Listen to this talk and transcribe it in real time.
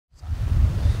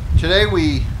Today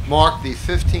we mark the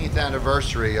 15th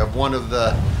anniversary of one of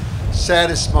the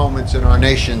saddest moments in our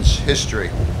nation's history.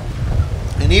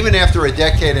 And even after a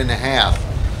decade and a half,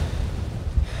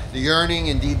 the yearning,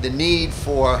 indeed the need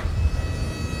for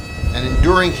an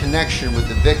enduring connection with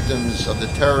the victims of the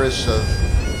terrorist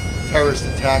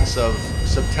attacks of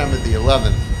September the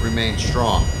 11th remains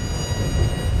strong.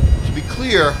 To be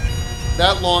clear,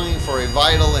 that longing for a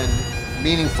vital and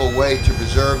meaningful way to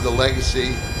preserve the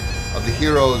legacy of the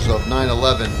heroes of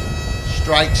 9/11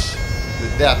 strikes the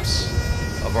depths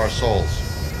of our souls.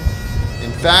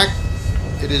 In fact,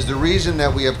 it is the reason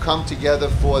that we have come together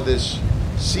for this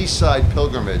seaside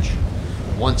pilgrimage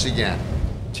once again.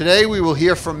 Today we will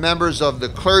hear from members of the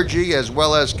clergy as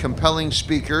well as compelling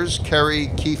speakers,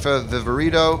 Kerry Kiefer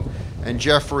Viverito and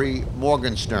Jeffrey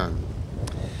Morgenstern.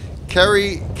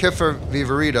 Kerry Kiefer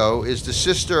Viverito is the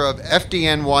sister of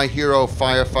FDNY hero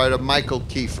firefighter Michael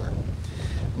Kiefer.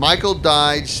 Michael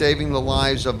died saving the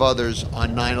lives of others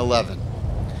on 9/11.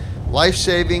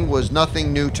 Life-saving was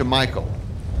nothing new to Michael.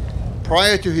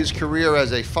 Prior to his career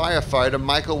as a firefighter,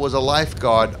 Michael was a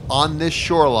lifeguard on this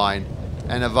shoreline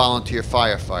and a volunteer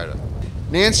firefighter.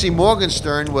 Nancy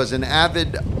Morgenstern was an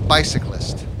avid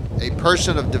bicyclist, a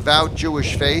person of devout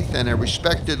Jewish faith, and a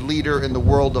respected leader in the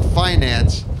world of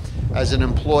finance as an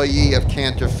employee of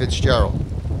Cantor Fitzgerald.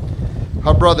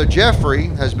 Her brother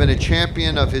Jeffrey has been a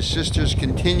champion of his sister's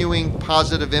continuing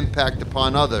positive impact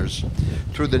upon others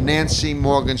through the Nancy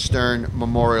Morgenstern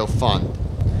Memorial Fund.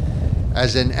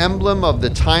 As an emblem of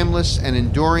the timeless and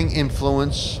enduring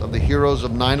influence of the heroes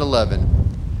of 9/11,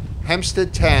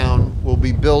 Hempstead Town will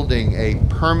be building a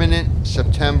permanent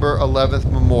September 11th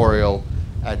memorial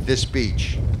at this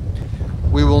beach.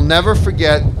 We will never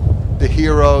forget the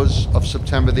heroes of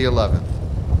September the 11th.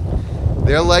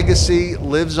 Their legacy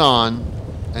lives on,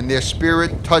 and their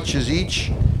spirit touches each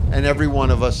and every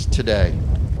one of us today.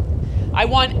 I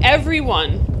want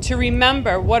everyone to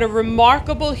remember what a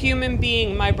remarkable human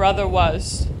being my brother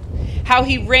was, how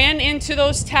he ran into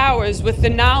those towers with the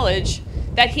knowledge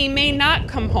that he may not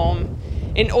come home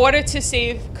in order to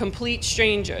save complete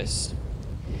strangers.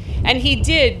 And he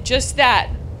did just that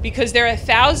because there are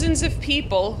thousands of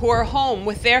people who are home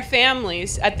with their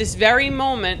families at this very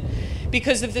moment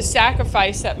because of the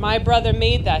sacrifice that my brother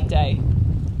made that day.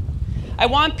 I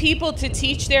want people to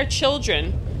teach their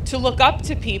children to look up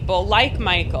to people like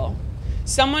Michael,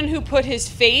 someone who put his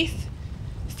faith,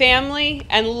 family,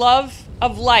 and love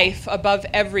of life above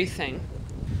everything.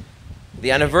 The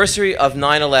anniversary of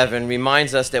 9/11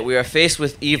 reminds us that we are faced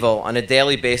with evil on a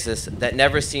daily basis that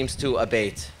never seems to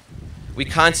abate. We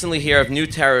constantly hear of new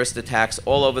terrorist attacks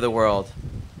all over the world.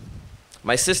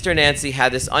 My sister Nancy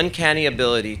had this uncanny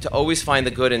ability to always find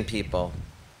the good in people.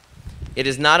 It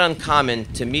is not uncommon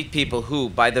to meet people who,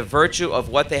 by the virtue of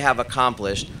what they have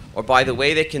accomplished or by the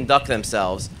way they conduct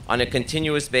themselves on a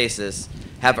continuous basis,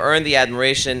 have earned the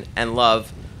admiration and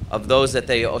love of those that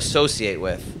they associate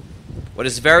with. What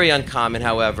is very uncommon,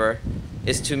 however,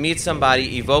 is to meet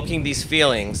somebody evoking these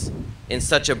feelings in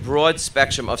such a broad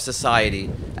spectrum of society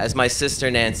as my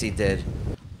sister Nancy did.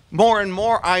 More and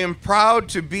more, I am proud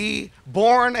to be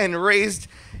born and raised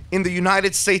in the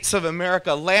United States of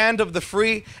America, land of the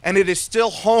free, and it is still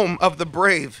home of the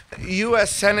brave.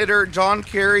 U.S. Senator John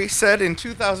Kerry said in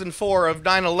 2004 of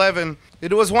 9/11,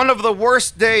 "It was one of the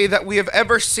worst days that we have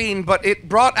ever seen, but it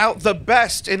brought out the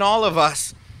best in all of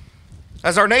us."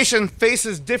 As our nation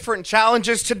faces different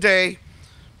challenges today,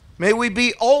 may we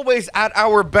be always at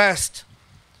our best.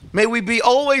 May we be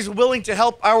always willing to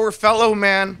help our fellow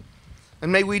man,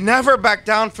 and may we never back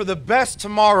down for the best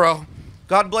tomorrow.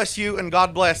 God bless you, and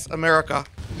God bless America.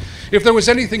 If there was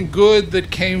anything good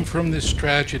that came from this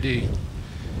tragedy,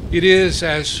 it is,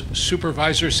 as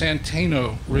Supervisor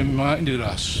Santino reminded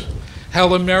us,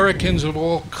 how Americans of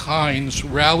all kinds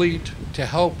rallied to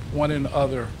help one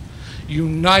another,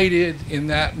 united in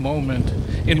that moment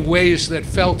in ways that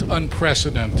felt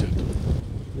unprecedented.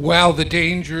 While the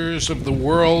dangers of the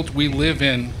world we live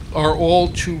in are all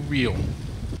too real,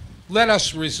 let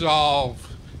us resolve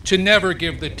to never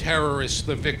give the terrorists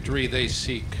the victory they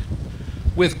seek.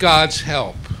 With God's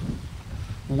help,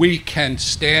 we can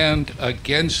stand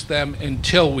against them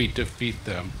until we defeat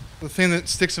them. The thing that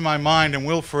sticks in my mind and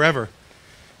will forever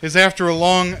is after a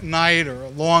long night or a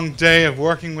long day of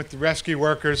working with the rescue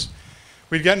workers,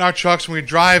 we'd get in our trucks and we'd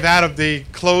drive out of the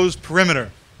closed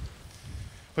perimeter.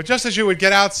 But just as you would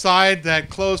get outside that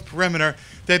closed perimeter,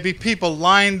 there'd be people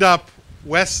lined up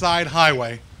West Side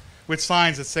Highway with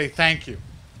signs that say thank you.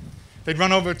 They'd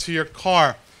run over to your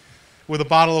car with a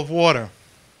bottle of water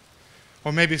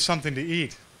or maybe something to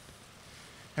eat.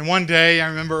 And one day, I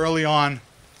remember early on,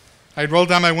 I'd roll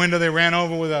down my window, they ran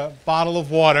over with a bottle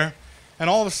of water, and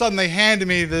all of a sudden they handed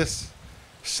me this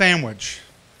sandwich.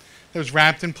 It was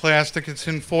wrapped in plastic, it's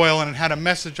in foil, and it had a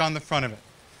message on the front of it.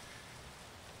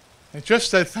 It just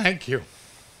said, "Thank you.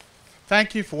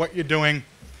 Thank you for what you're doing.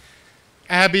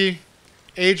 Abby,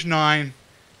 age 9,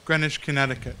 Greenwich,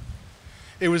 Connecticut."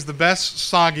 It was the best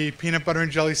soggy peanut butter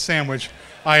and jelly sandwich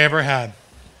I ever had.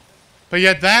 But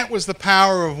yet that was the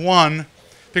power of one,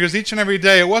 because each and every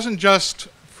day, it wasn't just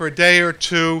for a day or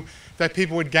two that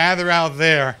people would gather out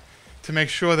there to make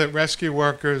sure that rescue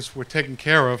workers were taken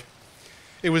care of.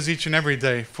 It was each and every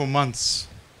day for months.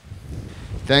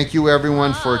 Thank you,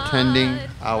 everyone, for attending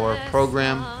our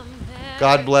program.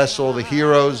 God bless all the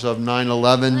heroes of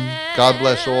 9/11. God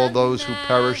bless all those who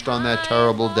perished on that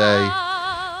terrible day.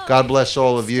 God bless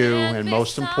all of you, and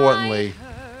most importantly,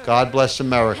 God bless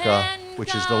America,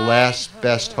 which is the last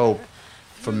best hope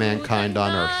for mankind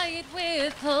on earth.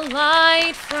 With the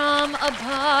light from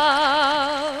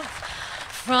above,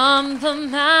 from the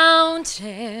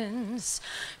mountains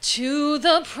to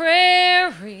the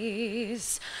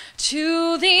prairies,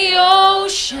 to the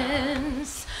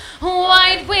oceans,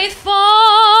 white with foam.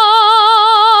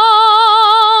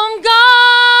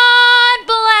 God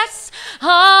bless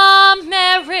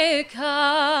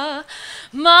America,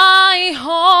 my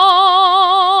home.